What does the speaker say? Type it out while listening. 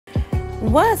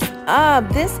What's up?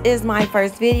 This is my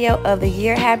first video of the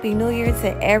year. Happy New Year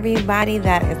to everybody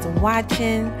that is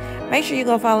watching. Make sure you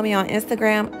go follow me on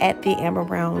Instagram at the Amber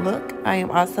Brown Look. I am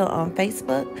also on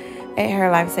Facebook at Hair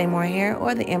Life Say More Hair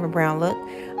or the Amber Brown Look.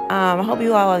 I hope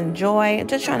you all enjoy. I'm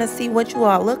just trying to see what you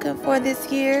all looking for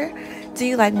this year. Do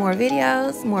you like more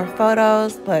videos, more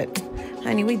photos? But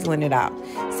honey, we doing it all.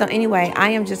 So anyway, I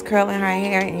am just curling her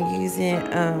hair and using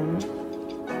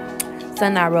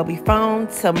Sun Nairobi foam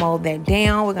to mold that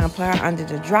down. We're going to put her under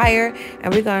the dryer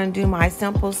and we're going to do my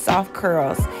simple soft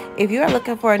curls. If you are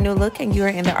looking for a new look and you are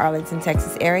in the Arlington,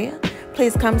 Texas area,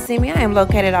 please come see me. I am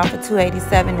located off of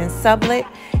 287 in Sublet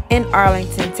in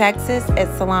Arlington, Texas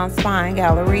at Salon Spa and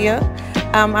Galleria.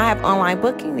 I have online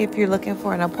booking if you're looking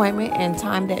for an appointment and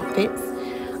time that fits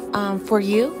for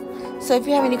you. So if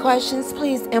you have any questions,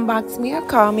 please inbox me or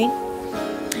call me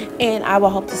and I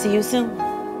will hope to see you soon.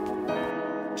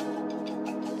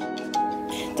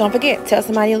 Don't forget, tell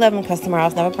somebody you love them because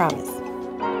tomorrow's never promised.